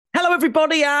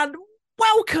everybody, and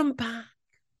welcome back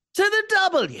to the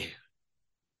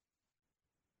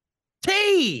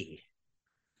WTF1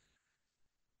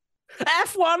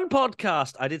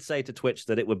 podcast. I did say to Twitch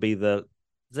that it would be the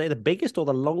biggest or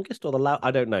the longest or the loud,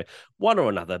 I don't know, one or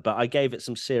another, but I gave it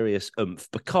some serious oomph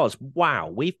because,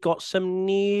 wow, we've got some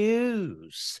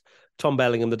news. Tom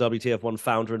Bellingham, the WTF1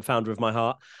 founder and founder of My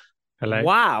Heart. Hello.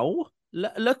 Wow.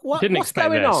 Look what's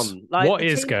going on. Like, what the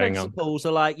is team going principals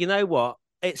are like, you know what?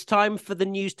 It's time for the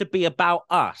news to be about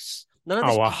us. None of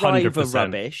this 100%. driver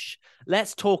rubbish.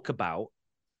 Let's talk about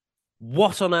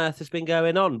what on earth has been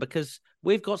going on, because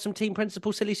we've got some team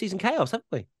principal silly season chaos, haven't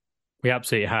we? We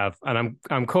absolutely have, and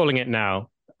I'm calling it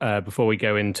now. Before we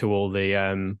go into all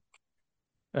the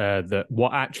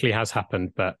what actually has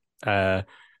happened, but I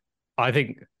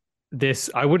think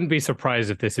this. I wouldn't be surprised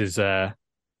if this is a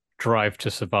Drive to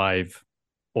Survive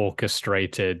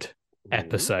orchestrated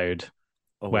episode.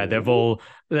 Where they've all...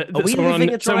 Are we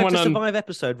living a Drive to Survive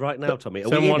episode right now, Tommy?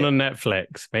 Someone on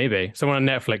Netflix, maybe. Someone on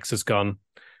Netflix has gone,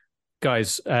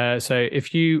 guys, so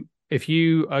if you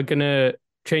are going to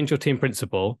change your team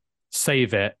principal,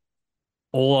 save it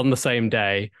all on the same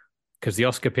day, because the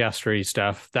Oscar Piastri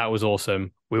stuff, that was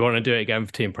awesome. We want to do it again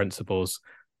for team principals.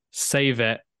 Save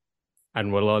it,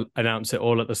 and we'll announce it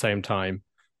all at the same time.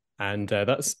 And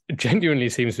that's genuinely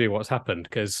seems to be what's happened,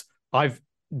 because I've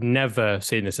never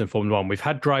seen this in Formula One. We've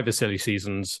had driver silly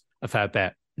seasons a fair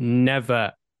bit.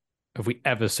 Never have we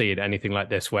ever seen anything like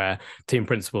this, where team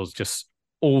principals just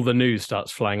all the news starts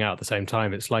flying out at the same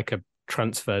time. It's like a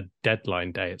transfer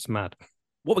deadline day. It's mad.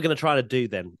 What we're going to try to do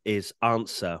then is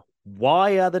answer,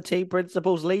 why are the team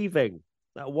principals leaving?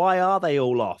 Why are they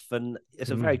all off? And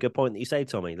it's a very good point that you say,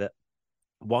 Tommy, that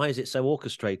why is it so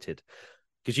orchestrated?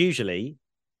 Because usually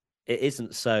it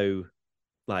isn't so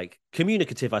like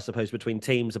communicative, I suppose, between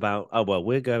teams about, oh, well,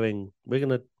 we're going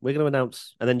to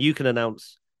announce, and then you can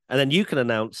announce, and then you can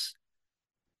announce.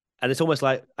 And it's almost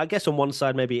like, I guess on one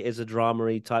side, maybe it is a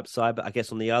drama-y type side, but I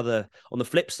guess on the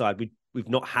flip side, we've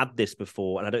not had this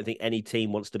before. And I don't think any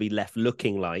team wants to be left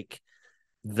looking like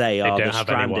they are the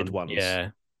stranded ones.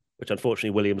 Yeah. Which unfortunately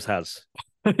Williams has.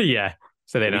 Yeah.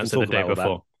 So they announced it the day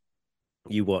before.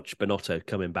 You watch Binotto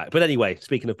coming back. But anyway,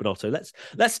 speaking of Binotto, let's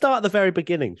start at the very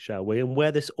beginning, shall we? And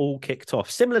where this all kicked off.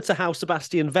 Similar to how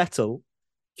Sebastian Vettel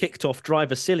kicked off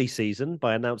driver silly season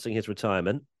by announcing his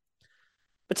retirement.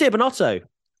 Mattia Binotto,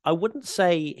 I wouldn't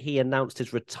say he announced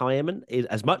his retirement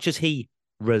as much as he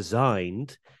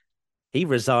resigned. He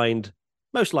resigned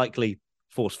most likely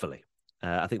forcefully.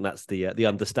 I think that's the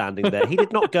understanding there. He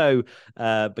did not go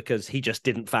because he just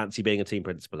didn't fancy being a team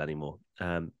principal anymore.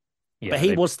 But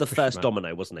he was the first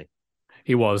domino, wasn't he?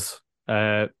 He was.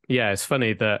 It's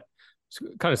funny that it's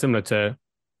kind of similar to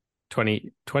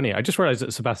 2020. I just realized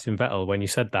that Sebastian Vettel, when you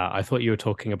said that, I thought you were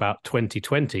talking about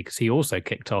 2020, because he also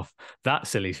kicked off that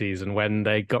silly season when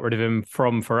they got rid of him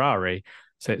from Ferrari.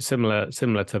 So it's similar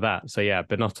to that. So yeah,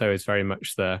 Binotto is very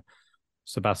much the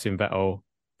Sebastian Vettel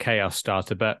chaos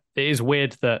starter. But it is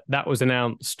weird that was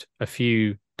announced a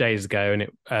few days ago,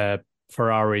 and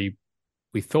Ferrari,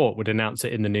 we thought, would announce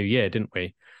it in the new year, didn't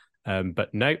we?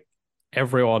 But no,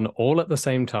 everyone all at the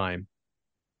same time.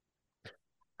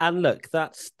 And look,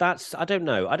 that's I don't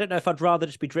know. I don't know if I'd rather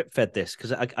just be drip fed this,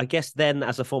 because I guess then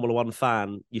as a Formula One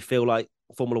fan, you feel like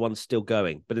Formula One's still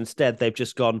going. But instead, they've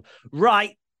just gone,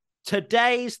 right,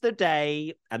 today's the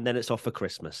day, and then it's off for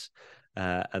Christmas.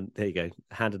 And there you go,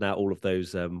 handing out all of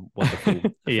those wonderful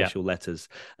official letters.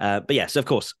 But yes, of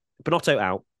course, Binotto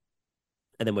out.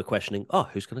 And then we're questioning,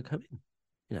 who's going to come in?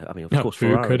 You know, I mean, of course,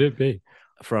 who could it be?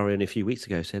 Ferrari only a few weeks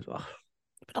ago said,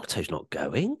 Binotto's not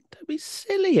going. Don't be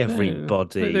silly,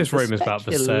 everybody. There's rumours about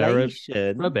Vasseur.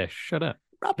 Rubbish. Shut up.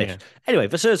 Rubbish. Yeah. Anyway,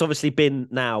 Vasseur's obviously been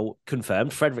now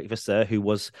confirmed. Frederic Vasseur, who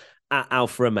was at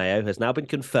Alfa Romeo, has now been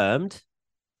confirmed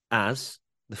as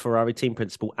the Ferrari team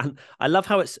principal. And I love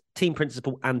how it's team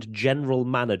principal and general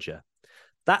manager.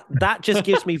 That just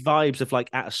gives me vibes of like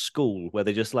at a school where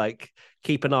they just like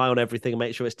keep an eye on everything and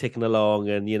make sure it's ticking along,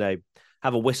 and, you know,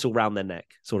 have a whistle round their neck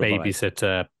sort of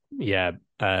babysitter. Yeah.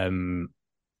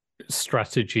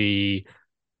 Strategy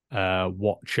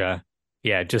watcher.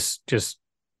 Yeah, just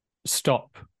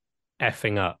stop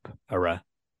effing up era.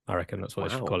 I reckon that's what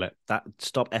they should call it. That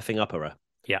stop effing up era.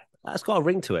 Yeah. That's got a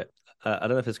ring to it. I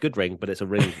don't know if it's a good ring, but it's a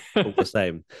ring all the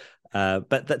same.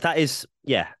 But that is,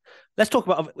 yeah. Let's talk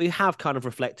about, we have kind of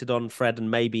reflected on Fred and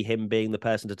maybe him being the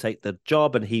person to take the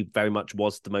job, and he very much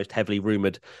was the most heavily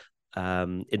rumoured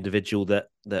individual that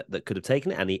could have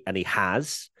taken it, and he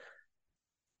has.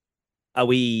 Are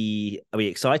we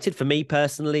excited? For me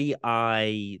personally,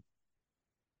 I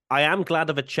am glad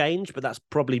of a change, but that's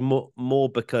probably more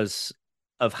because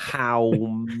of how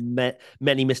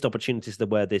many missed opportunities there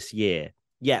were this year.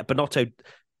 Yeah, Binotto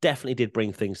definitely did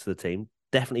bring things to the team,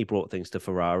 definitely brought things to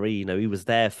Ferrari. You know, he was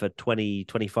there for 20,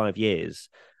 25 years.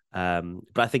 But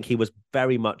I think he was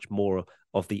very much more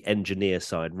of the engineer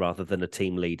side rather than a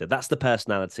team leader. That's the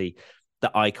personality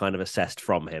that I kind of assessed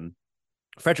from him.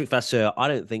 Frederic Vasseur, I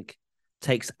don't think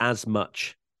takes as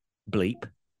much bleep.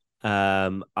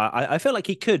 I feel like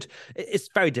he could. It's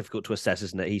very difficult to assess,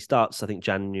 isn't it? He starts, I think,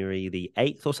 January the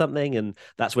 8th or something, and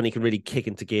that's when he can really kick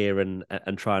into gear and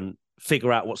try and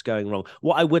figure out what's going wrong.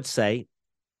 What I would say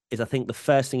is I think the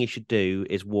first thing he should do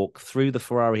is walk through the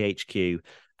Ferrari HQ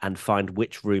and find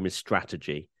which room is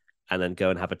strategy, and then go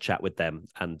and have a chat with them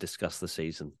and discuss the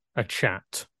season. A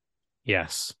chat.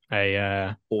 Yes.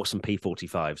 Or some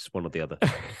P45s, one or the other.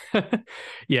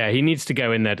 Yeah, he needs to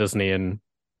go in there, doesn't he, and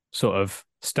sort of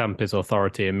stamp his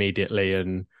authority immediately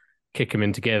and kick him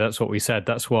into gear. That's what we said.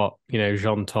 That's what,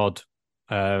 Jean Todt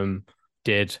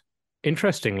did.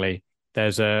 Interestingly,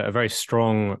 there's a very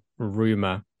strong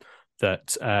rumour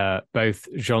that both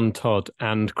Jean Todt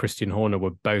and Christian Horner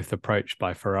were both approached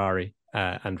by Ferrari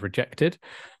and rejected.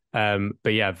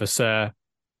 But yeah, Vasseur,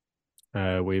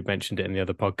 we mentioned it in the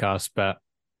other podcast, but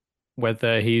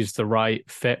whether he's the right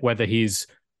fit, whether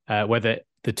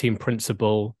the team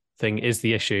principal thing is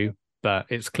the issue, but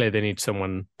it's clear they need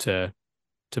someone to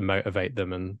motivate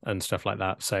them and stuff like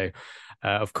that. So,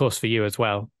 of course, for you as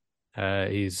well,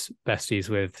 he's besties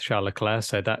with Charles Leclerc,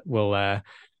 so that will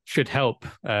should help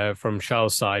from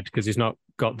Charles' side, because he's not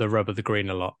got the rub of the green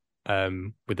a lot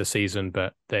with the season,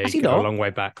 but they go a long way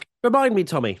back. Remind me,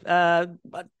 Tommy. I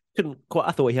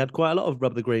thought he had quite a lot of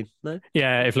rub of the green. No.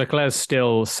 Yeah, if Leclerc's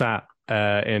still sat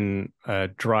in a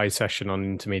dry session on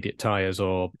intermediate tyres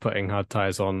or putting hard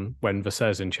tyres on when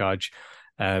Vasseur's in charge,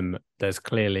 there's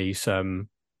clearly some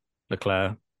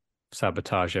Leclerc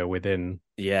sabotager within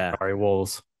Ferrari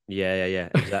walls. Yeah,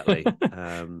 exactly.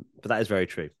 But that is very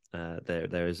true.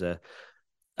 There is a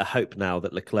hope now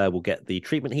that Leclerc will get the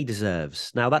treatment he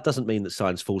deserves. Now, that doesn't mean that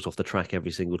Sainz falls off the track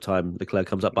every single time Leclerc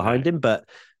comes up behind him, but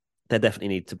there definitely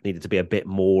needed to be a bit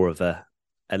more of a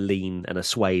lean and a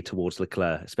sway towards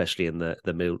Leclerc, especially in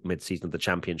the mid-season of the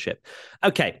championship.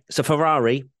 Okay, so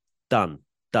Ferrari, done,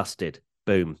 dusted,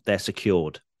 boom, they're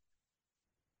secured.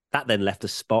 That then left a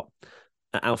spot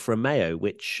at Alfa Romeo,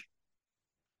 which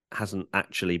hasn't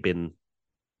actually been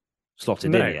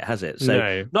slotted in yet, has it?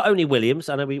 So not only Williams,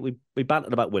 I know we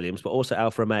bantered about Williams, but also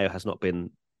Alfa Romeo has not been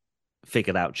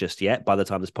figured out just yet. By the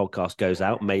time this podcast goes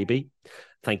out, maybe.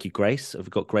 Thank you, Grace. We've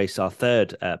got Grace, our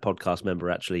third podcast member,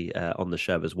 actually on the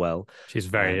show as well. She's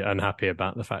very unhappy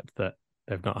about the fact that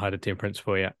they've not hired a team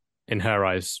principal yet. In her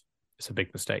eyes, it's a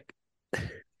big mistake.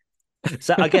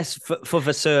 So I guess for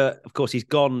Vasseur, of course, he's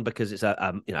gone because it's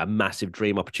a massive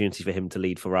dream opportunity for him to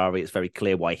lead Ferrari. It's very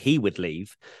clear why he would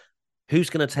leave. Who's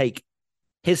going to take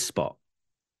his spot?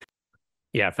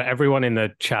 Yeah, for everyone in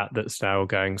the chat that's now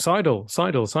going,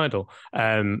 Seidl.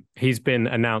 He's been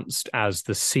announced as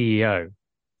the CEO.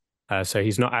 So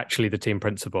he's not actually the team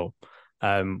principal,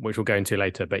 which we'll go into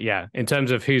later. But yeah, in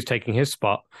terms of who's taking his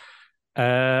spot,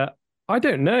 I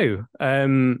don't know.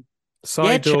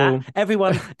 Seidl...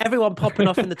 Yeah, everyone popping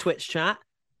off in the Twitch chat.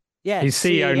 Yeah, he's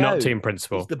CEO, not team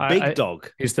principal. He's the big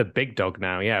dog. He's the big dog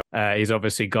now, yeah. He's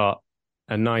obviously got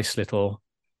a nice little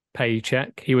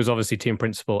paycheck. He was obviously team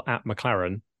principal at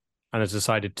McLaren and has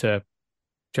decided to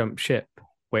jump ship,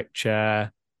 which do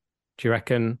you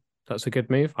reckon that's a good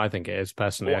move? I think it is,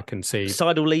 personally. I can see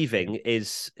Seidl leaving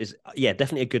is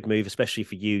definitely a good move, especially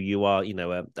for you. You are,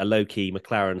 a low-key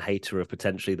McLaren hater of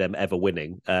potentially them ever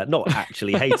winning. Not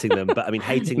actually hating them, but I mean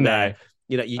hating their,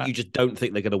 you just don't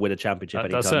think they're going to win a championship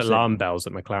anytime soon. That's alarm bells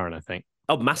at McLaren, I think.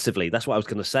 Oh, massively. That's what I was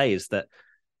going to say, is that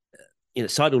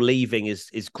Seidl leaving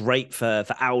is great for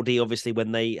Audi, obviously,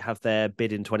 when they have their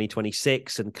bid in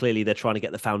 2026, and clearly they're trying to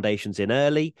get the foundations in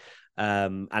early.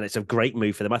 And it's a great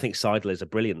move for them. I think Seidl is a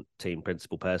brilliant team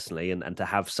principal personally, and to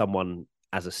have someone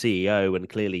as a CEO, and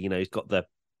clearly, he's got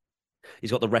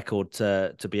the record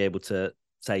to be able to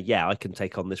say, yeah, I can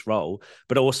take on this role.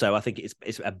 But also, I think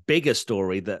it's a bigger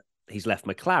story that he's left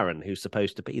McLaren, who's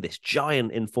supposed to be this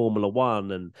giant in Formula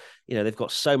One, and they've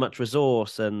got so much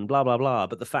resource and blah blah blah.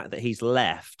 But the fact that he's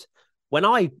left, when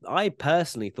I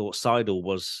personally thought Seidl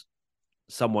was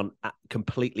someone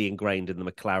completely ingrained in the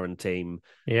McLaren team,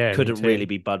 couldn't really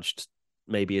be budged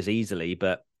maybe as easily.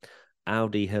 But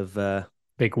Audi have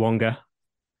big Wonga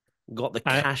got the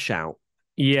cash out.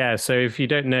 Yeah, so if you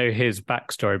don't know his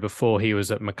backstory, before he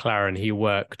was at McLaren, he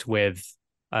worked with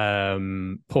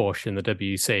Porsche in the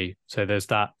WC. So there's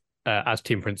that as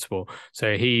team principal.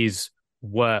 So he's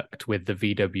worked with the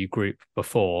VW group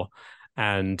before,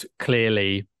 and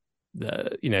clearly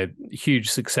huge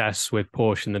success with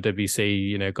Porsche in the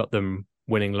WC, got them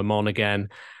winning Le Mans again.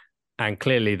 And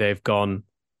clearly they've gone,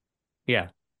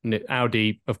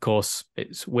 Audi, of course,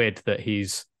 it's weird that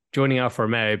he's joining Alfa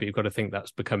Romeo, but you've got to think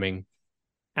that's becoming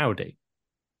Audi.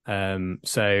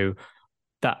 So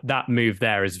that move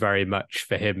there is very much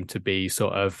for him to be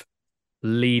sort of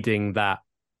leading that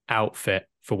outfit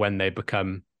for when they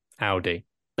become Audi.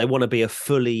 They want to be a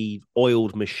fully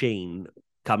oiled machine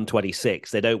come 26.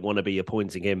 They don't want to be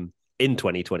appointing him in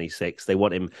 2026. They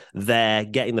want him there,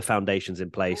 getting the foundations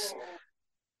in place.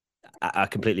 I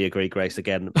completely agree, Grace.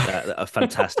 Again, a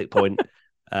fantastic point.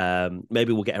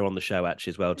 Maybe we'll get her on the show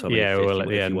actually as well, Tommy. Yeah, if at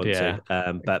the end, you want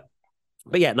to.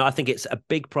 But yeah, no, I think it's a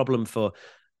big problem for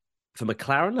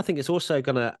McLaren. I think it's also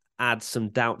going to add some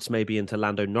doubts maybe into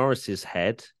Lando Norris's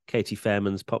head. Katie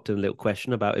Fairman's popped in a little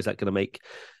question about, is that going to make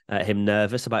him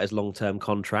nervous about his long-term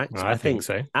contract? I think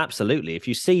so. Absolutely. If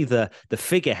you see the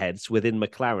figureheads within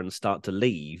McLaren start to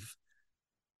leave,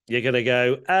 you're going to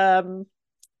go,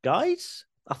 guys,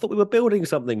 I thought we were building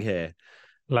something here.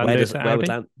 Where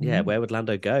would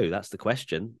Lando go? That's the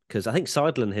question. Because I think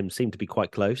Seidel and him seem to be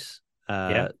quite close.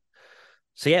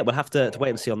 So yeah, we'll have to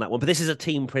wait and see on that one. But this is a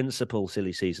team principle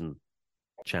silly season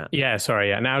chat. Yeah,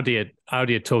 sorry. And Audi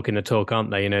are talking the talk,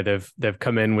 aren't they? They've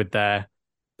come in with their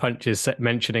punches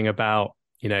mentioning about,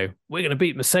 we're going to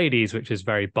beat Mercedes, which is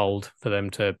very bold for them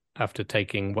to, after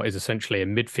taking what is essentially a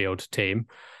midfield team.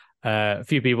 A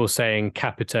few people saying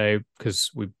Capito,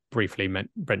 because we briefly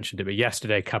mentioned it, but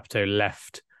yesterday Capito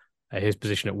left his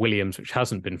position at Williams, which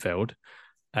hasn't been filled.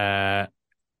 I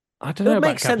don't know. It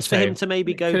makes sense for him to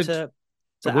maybe go to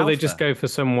will Alpha. They just go for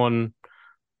someone?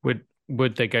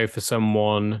 Would they go for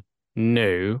someone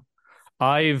new?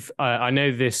 I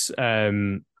know this.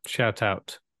 Shout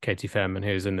out Katie Fairman,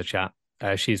 who's in the chat.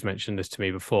 She's mentioned this to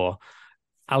me before.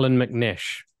 Alan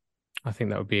McNish. I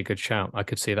think that would be a good shout. I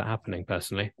could see that happening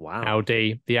personally. Wow.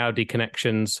 The Audi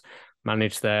connections,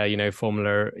 manage their,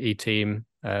 Formula E team,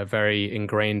 very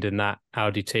ingrained in that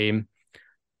Audi team.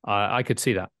 I could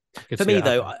see that. For me,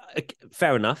 though,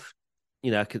 fair enough.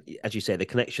 As you say, the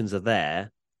connections are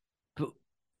there. But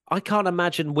I can't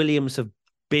imagine Williams have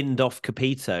binned off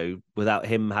Capito without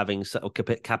him having, or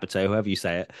Capito, however you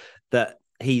say it, that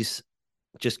he's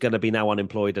just going to be now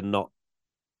unemployed and not.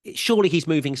 Surely he's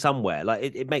moving somewhere. Like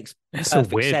it makes it's a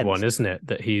weird sense. One, isn't it?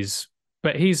 That he's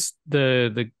it's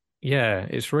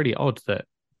really odd that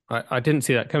I didn't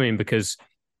see that coming, because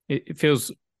it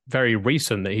feels very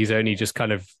recent that he's only just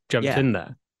kind of jumped in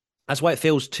there. That's why it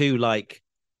feels too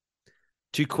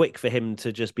quick for him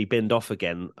to just be binned off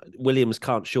again. Williams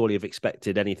can't surely have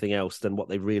expected anything else than what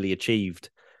they really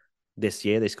achieved this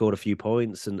year. They scored a few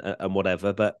points and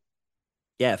whatever, but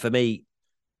yeah, for me,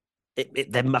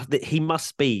 he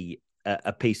must be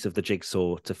a piece of the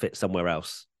jigsaw to fit somewhere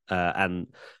else. And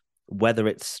whether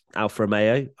it's Alfa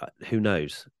Romeo, who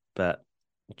knows? But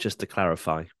just to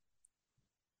clarify,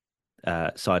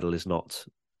 Seidel is not.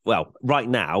 Well, right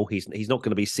now he's not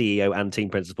going to be CEO and team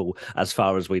principal, as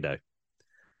far as we know.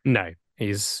 No,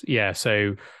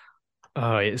 So,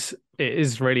 it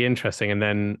is really interesting. And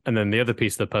then the other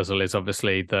piece of the puzzle is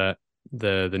obviously the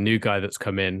new guy that's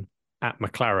come in at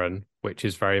McLaren, which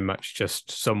is very much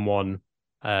just someone,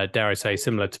 dare I say,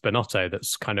 similar to Binotto,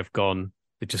 that's kind of gone,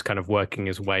 just kind of working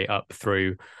his way up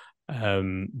through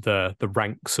the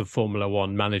ranks of Formula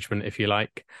One management, if you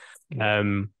like.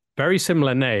 Very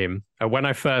similar name. When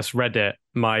I first read it,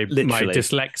 my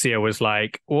dyslexia was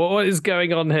like, what is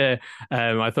going on here?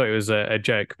 I thought it was a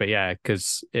joke, but yeah,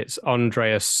 because it's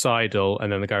Andreas Seidel,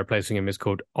 and then the guy replacing him is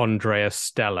called Andreas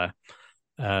Stella.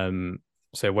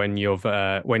 So when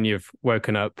you've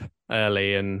woken up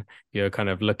early and you're kind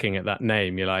of looking at that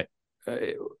name, you're like,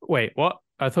 wait, what?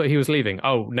 I thought he was leaving.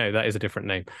 Oh, no, that is a different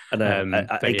name.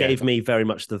 It gave me very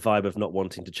much the vibe of not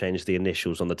wanting to change the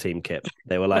initials on the team kit.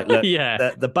 They were like, look,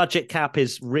 the budget cap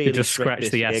is really you just scratch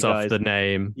the S off the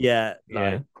name. Yeah.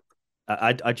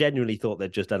 I genuinely thought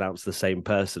they'd just announced the same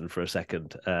person for a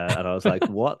second. And I was like,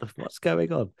 what's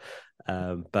going on?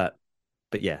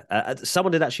 But yeah,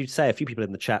 someone did actually say, a few people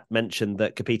in the chat mentioned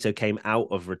that Capito came out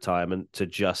of retirement to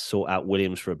just sort out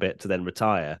Williams for a bit to then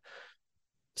retire.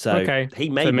 So he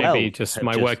may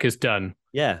my work is done.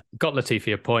 Yeah. Got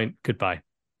Latifi a point. Goodbye.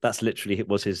 That's literally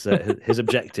was his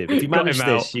objective. If you manage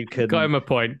this, you can got him a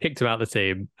point, kicked him out of the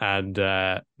team, and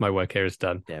my work here is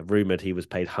done. Yeah, rumored he was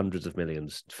paid hundreds of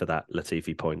millions for that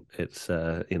Latifi point. It's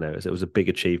it was a big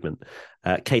achievement.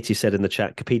 Katie said in the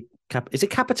chat, is it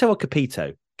Capito or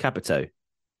Capito? Capito.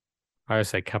 I would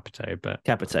say Capito, but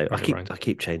Capito. I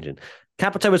keep changing.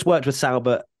 Capito has worked with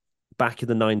Sauber back in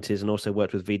the 90s and also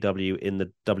worked with VW in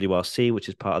the WRC, which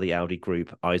is part of the Audi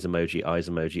group. Eyes emoji, eyes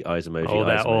emoji, eyes emoji, Oh,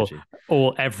 they're eyes emoji.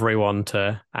 all everyone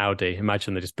to Audi.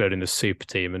 Imagine they're just building the super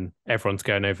team and everyone's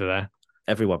going over there.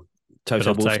 Everyone.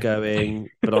 Toto Wolff's going.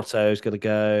 Binotto's going to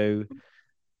go.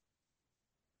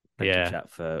 Thank you,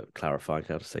 chat, for clarifying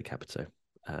how to say Capito.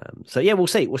 So yeah, we'll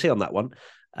see. We'll see on that one.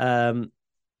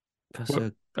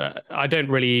 I don't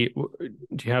really.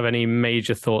 Do you have any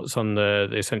major thoughts on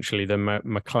essentially the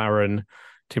McLaren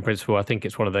team principal? I think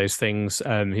it's one of those things.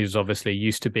 He's obviously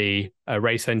used to be a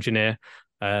race engineer.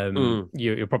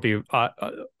 You're probably.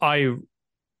 I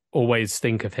always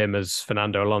think of him as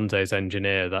Fernando Alonso's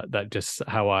engineer. That just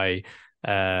how I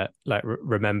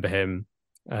remember him.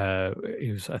 I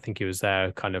think he was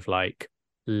there kind of like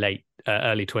late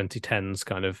early 2010s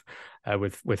kind of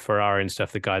with Ferrari and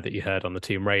stuff, the guy that you heard on the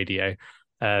team radio.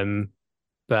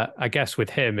 But I guess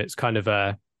with him it's kind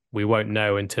of we won't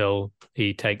know until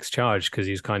he takes charge, because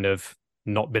he's kind of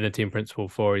not been a team principal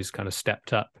before. He's kind of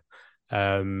stepped up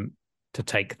to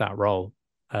take that role.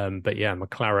 But yeah,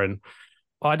 McLaren,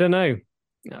 I don't know.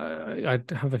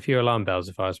 I'd have a few alarm bells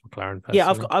if I was McLaren personally.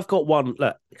 Yeah, I've got one.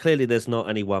 Look, clearly there's not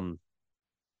anyone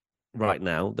right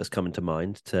now that's coming to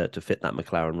mind to fit that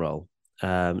McLaren role.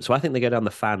 So I think they go down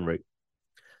the fan route.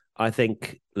 I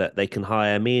think that they can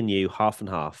hire me and you half and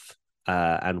half,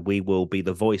 and we will be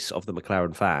the voice of the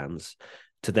McLaren fans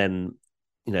to then,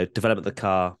 develop the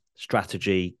car,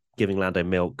 strategy, giving Lando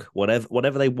milk,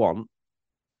 whatever they want,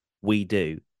 we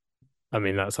do. I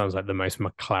mean, that sounds like the most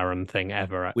McLaren thing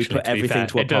ever, actually. We put everything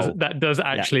to a poll. That does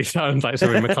actually sound like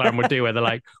something McLaren would do, where they're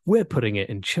like, we're putting it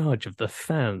in charge of the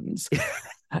fans.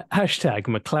 Hashtag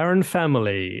McLaren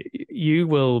family. You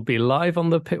will be live on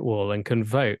the pit wall and can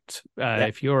vote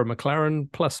if you're a McLaren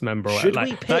Plus member. Should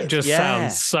we pit? That just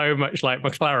sounds so much like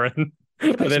McLaren.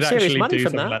 They'd actually do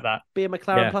something like that. Be a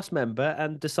McLaren Plus member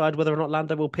and decide whether or not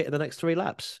Lando will pit in the next 3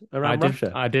 laps around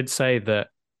Russia. I did say that,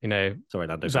 sorry,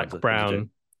 Lando. Zach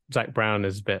Brown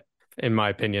is a bit, in my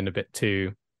opinion, a bit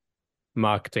too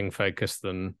marketing focused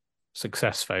than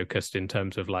success focused in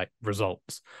terms of like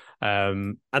results.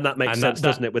 And that makes sense,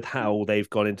 doesn't it, with how they've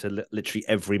gone into literally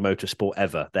every motorsport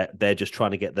ever. They're just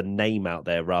trying to get the name out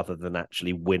there rather than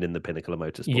actually win in the pinnacle of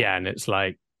motorsport. Yeah, and it's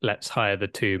like, let's hire the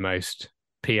 2 most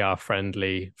PR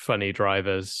friendly, funny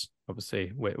drivers,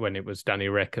 obviously, when it was Danny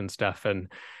Rick and stuff. And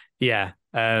yeah,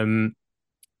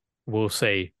 we'll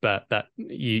see. But that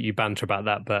you banter about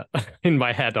that. But in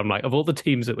my head, I'm like, of all the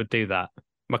teams that would do that,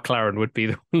 McLaren would be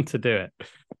the one to do it.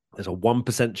 There's a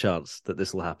 1% chance that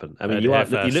this will happen. I mean, you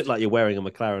look like you're wearing a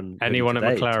McLaren. Anyone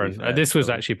today, at McLaren. This was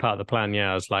actually part of the plan.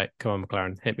 Yeah, I was like, come on,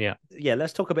 McLaren, hit me up. Yeah,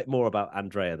 let's talk a bit more about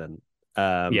Andrea then.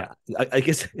 I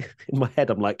guess in my head,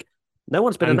 I'm like, no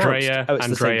one's been announced.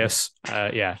 Andreas.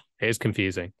 Yeah, it is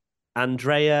confusing.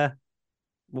 Andrea,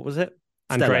 what was it?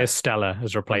 Andreas Stella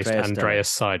has replaced Andreas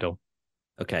Seidel.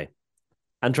 Okay.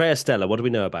 Andreas Stella, what do we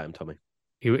know about him, Tommy?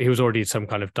 He was already some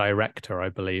kind of director, I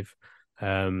believe.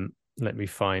 Let me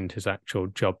find his actual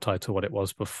job title, what it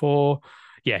was before.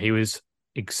 Yeah, he was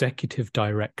executive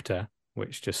director,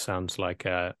 which just sounds like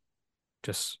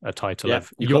just a title of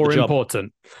you're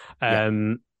important.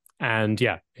 And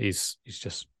yeah, he's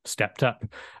just stepped up.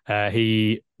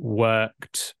 He's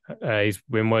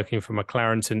been working for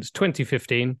McLaren since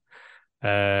 2015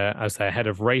 as their head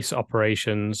of race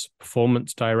operations,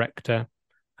 performance director,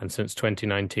 and since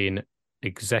 2019,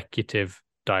 executive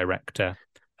director.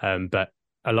 But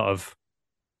a lot of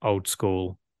old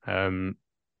school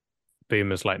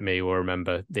boomers like me will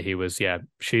remember that he was,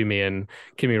 Schumi and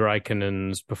Kimi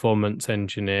Räikkönen's performance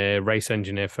engineer, race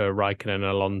engineer for Räikkönen and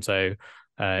Alonso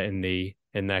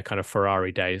in their kind of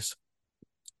Ferrari days.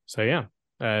 So yeah,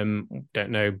 don't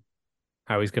know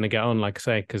how he's going to get on, like I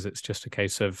say, because it's just a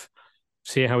case of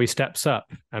see how he steps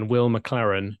up, and will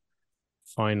McLaren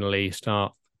finally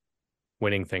start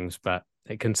winning things. But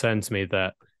it concerns me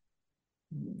that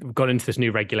we've got into this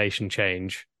new regulation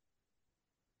change.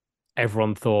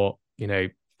 Everyone thought,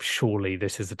 surely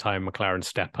this is the time McLaren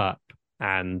step up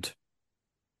and,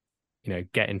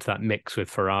 get into that mix with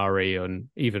Ferrari and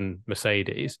even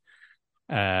Mercedes,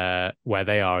 where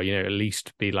they are, at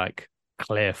least be like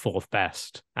clear 4th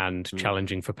best and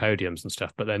challenging for podiums and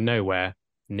stuff, but they're nowhere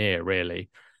near really.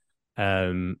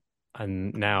 And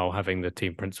now having the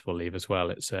team principal leave as well,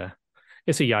 it's a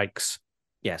yikes.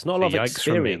 Yeah, it's not a lot of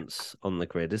experience on the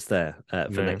grid, is there,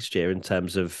 for next year in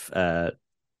terms of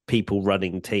people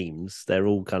running teams? They're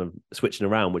all kind of switching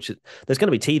around, there's going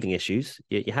to be teething issues.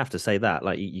 You have to say that.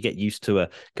 Like you get used to a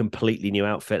completely new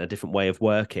outfit, a different way of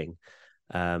working.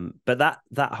 But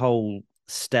that whole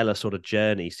stellar sort of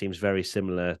journey seems very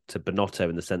similar to Bonotto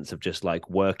in the sense of just like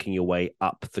working your way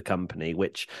up the company,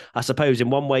 which I suppose in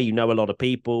one way you know a lot of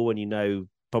people and you know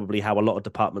probably how a lot of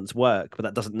departments work, but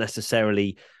that doesn't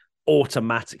necessarily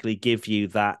automatically give you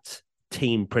that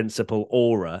team principal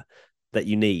aura that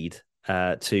you need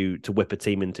to whip a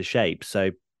team into shape.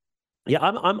 So yeah,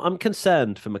 I'm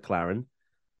concerned for McLaren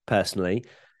personally.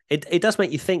 It does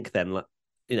make you think then, like,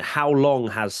 you know, how long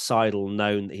has Seidel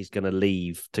known that he's going to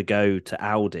leave to go to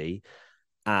Audi,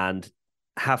 and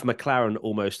have McLaren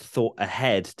almost thought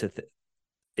ahead to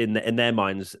in their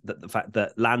minds that the fact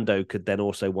that Lando could then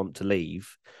also want to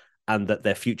leave, and that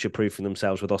they're future proofing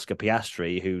themselves with Oscar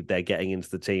Piastri, who they're getting into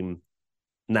the team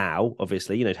now.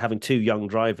 Obviously, you know, having two young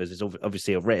drivers is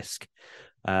obviously a risk.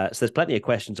 So there's plenty of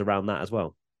questions around that as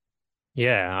well.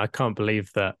 Yeah, I can't believe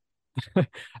that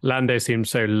Lando seems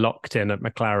so locked in at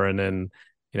McLaren, and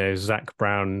you know, Zach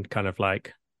Brown kind of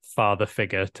like father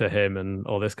figure to him and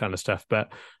all this kind of stuff.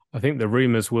 But I think the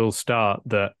rumors will start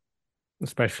that,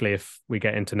 especially if we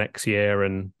get into next year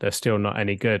and they're still not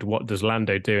any good, what does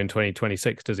Lando do in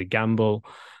 2026? Does he gamble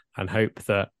and hope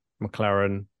that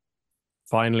McLaren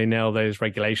finally nail those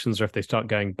regulations, or if they start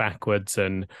going backwards?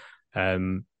 And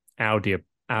Audi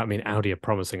are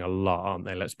promising a lot, aren't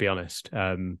they? Let's be honest.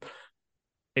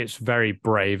 It's very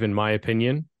brave, in my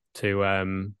opinion,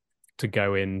 to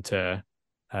go into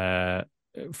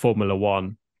Formula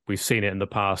One. We've seen it in the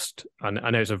past, and I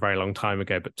know it's a very long time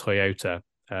ago, but Toyota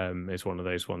is one of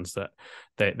those ones that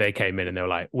they came in and they were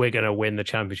like, we're going to win the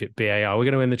championship, BAR, we're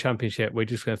going to win the championship, we're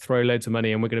just going to throw loads of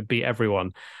money and we're going to beat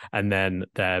everyone. And then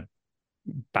they're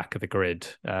back of the grid.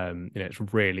 You know, it's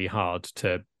really hard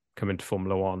to come into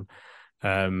Formula One.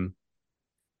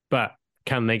 But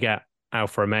can they get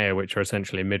Alfa Romeo, which are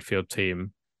essentially a midfield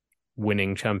team,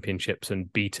 winning championships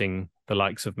and beating the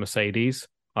likes of Mercedes?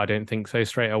 I don't think so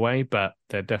straight away, but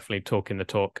they're definitely talking the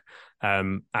talk.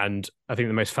 And I think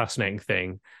the most fascinating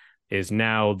thing is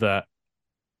now that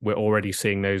we're already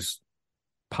seeing those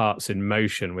parts in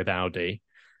motion with Audi,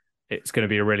 it's going to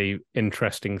be a really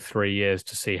interesting 3 years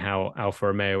to see how Alfa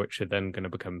Romeo, which are then going to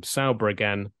become Sauber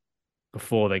again,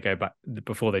 before they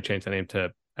change their name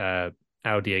to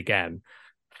Audi again,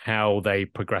 how they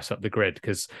progress up the grid.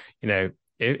 Because, you know,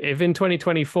 if in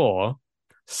 2024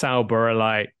 Sauber are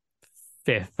like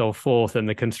 5th or 4th in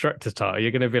the constructors title,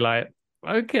 you're going to be like,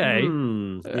 okay. Yeah.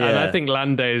 And I think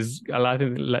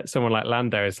someone like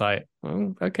Lando is like,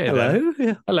 oh, okay, hello,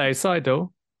 then. Hello,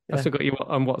 Seidel. Yeah. I still got you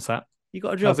on WhatsApp. You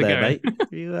got a job there, mate.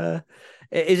 It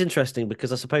is interesting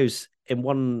because I suppose in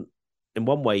one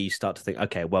way you start to think,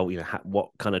 okay, well, you know, what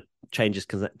kind of changes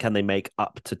can they make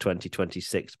up to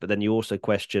 2026? But then you also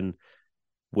question,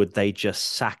 would they just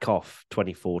sack off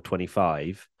 24,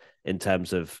 25 in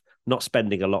terms of not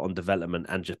spending a lot on development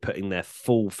and just putting their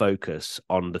full focus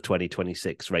on the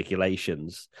 2026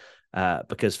 regulations?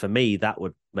 Because for me, that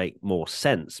would make more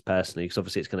sense personally, because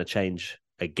obviously it's going to change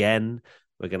again.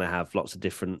 We're going to have lots of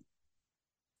different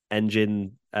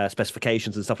engine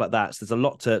specifications and stuff like that. So there's a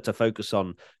lot to focus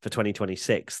on for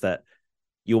 2026 that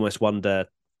you almost wonder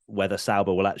whether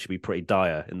Sauber will actually be pretty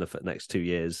dire in the next 2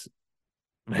 years.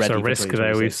 It's a risk,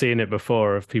 though. We've seen it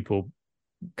before of people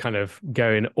kind of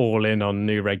going all in on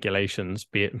new regulations,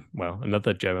 be it, well,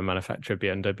 another German manufacturer,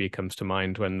 BMW, comes to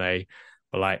mind when they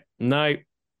were like, no,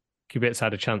 Kubica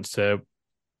had a chance to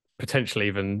potentially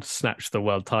even snatch the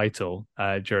world title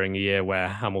during a year where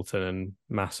Hamilton and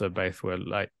Massa both were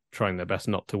like trying their best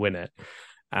not to win it.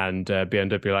 And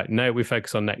BMW like, no, we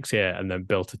focus on next year, and then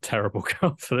built a terrible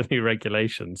car for the new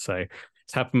regulations. So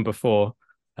it's happened before.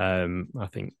 I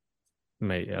think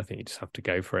you just have to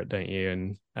go for it, don't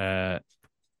you? And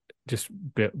just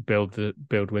build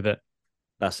with it.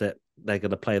 That's it. They're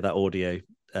going to play that audio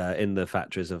in the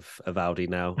factories of Audi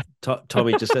now.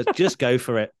 Tommy just says, just go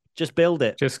for it. Just build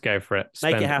it. Just go for it.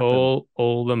 Make it happen.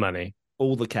 All the money.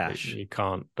 All the cash. You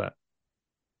can't, but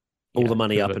all the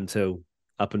money up into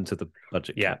the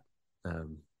budget cap.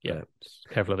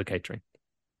 Careful of the catering.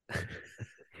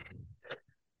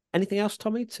 Anything else,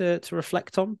 Tommy, to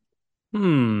reflect on?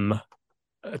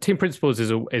 Team principals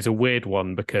is a weird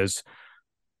one, because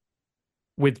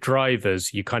with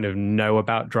drivers, you kind of know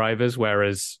about drivers,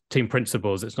 whereas team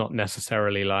principals, it's not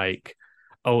necessarily like,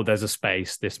 oh, there's a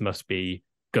space, this must be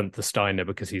Gunther Steiner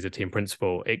because he's a team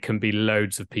principal. It can be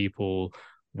loads of people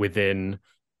within,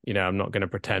 you know, I'm not going to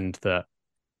pretend that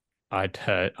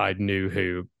I knew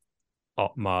who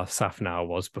Otmar Safnauer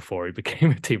was before he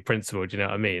became a team principal. Do you know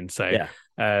what I mean? So,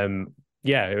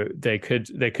 they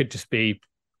could just be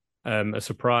a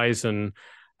surprise, and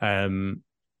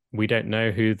we don't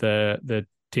know who the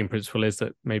team principal is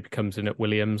that maybe comes in at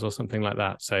Williams or something like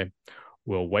that. So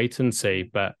we'll wait and see.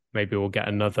 But maybe we'll get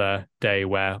another day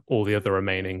where all the other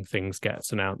remaining things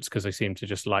gets announced, because they seem to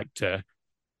just like to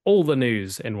all the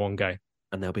news in one go.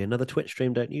 And there'll be another Twitch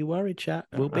stream. Don't you worry, chat.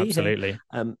 We'll be Absolutely.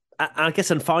 here. I guess,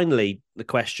 and finally, the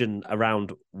question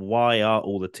around why are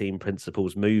all the team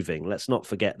principals moving? Let's not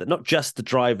forget that not just the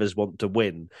drivers want to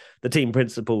win. The team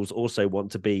principals also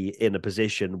want to be in a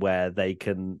position where they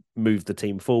can move the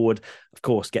team forward. Of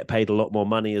course, get paid a lot more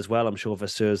money as well. I'm sure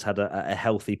Vasseur's had a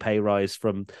healthy pay rise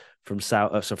from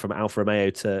Alfa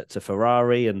Romeo to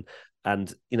Ferrari,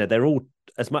 and they're all,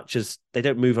 as much as they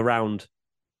don't move around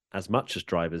as much as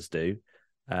drivers do.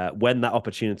 When that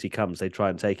opportunity comes, they try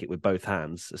and take it with both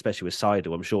hands, especially with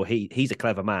Seidel. I'm sure he's a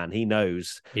clever man. He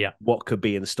knows what could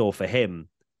be in store for him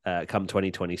come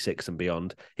 2026 and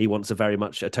beyond. He wants a very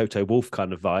much a Toto Wolff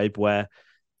kind of vibe where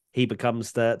he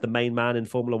becomes the main man in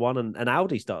Formula One and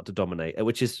Audi start to dominate,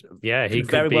 which is he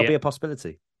could very well be a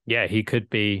possibility. Yeah, he could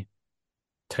be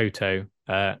Toto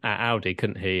at Audi,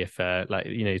 couldn't he? If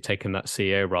taking that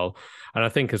CEO role. And I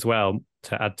think as well,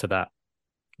 to add to that,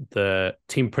 the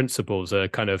team principals are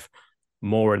kind of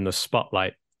more in the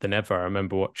spotlight than ever. I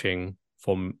remember watching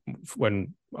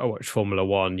when I watched Formula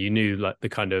One, you knew like the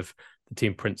kind of the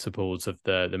team principals of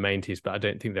the main teams, but I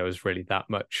don't think there was really that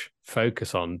much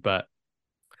focus on. But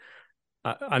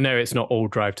I know it's not all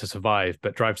Drive to Survive,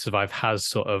 but Drive to Survive has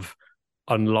sort of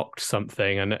unlocked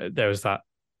something. And there was that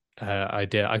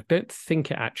idea. I don't think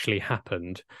it actually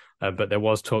happened, but there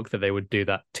was talk that they would do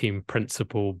that team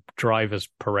principal drivers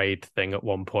parade thing at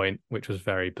one point, which was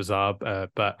very bizarre.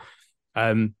 But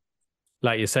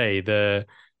like you say, they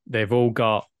all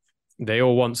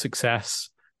want success.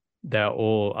 A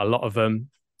lot of them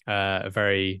are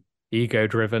very ego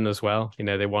driven as well.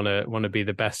 They want to be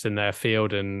the best in their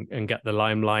field and get the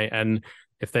limelight. And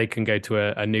if they can go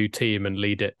to a new team and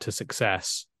lead it to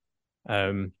success,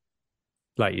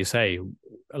 like you say,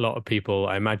 a lot of people,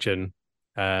 I imagine,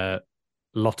 a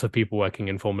lot of people working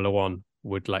in Formula One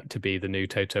would like to be the new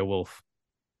Toto Wolff.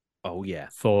 Oh, yeah.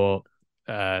 For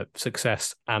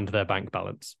success and their bank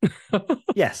balance.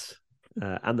 Yes.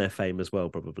 And their fame as well,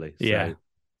 probably. So. Yeah.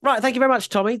 Right. Thank you very much,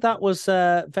 Tommy. That was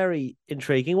very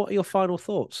intriguing. What are your final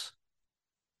thoughts?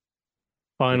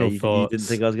 Thoughts. You didn't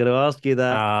think I was going to ask you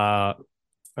that.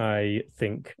 I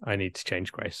think I need to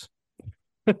change Grace.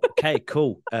 Okay,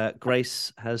 cool.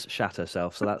 Grace has shat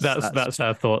herself, so that's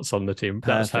her thoughts on the team.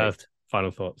 Perfect. That's her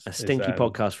final thoughts. A stinky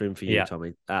podcast room for you,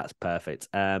 Tommy. That's perfect.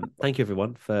 Thank you,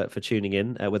 everyone, for tuning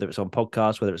in, whether it's on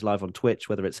podcast, whether it's live on Twitch,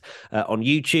 whether it's on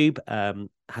YouTube.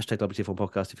 Hashtag WTF1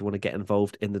 Podcast. If you want to get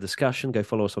involved in the discussion, go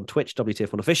follow us on Twitch,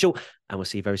 WTF1 Official, and we'll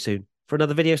see you very soon for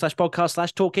another video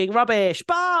 /podcast/talking rubbish.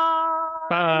 Bye.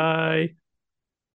 Bye.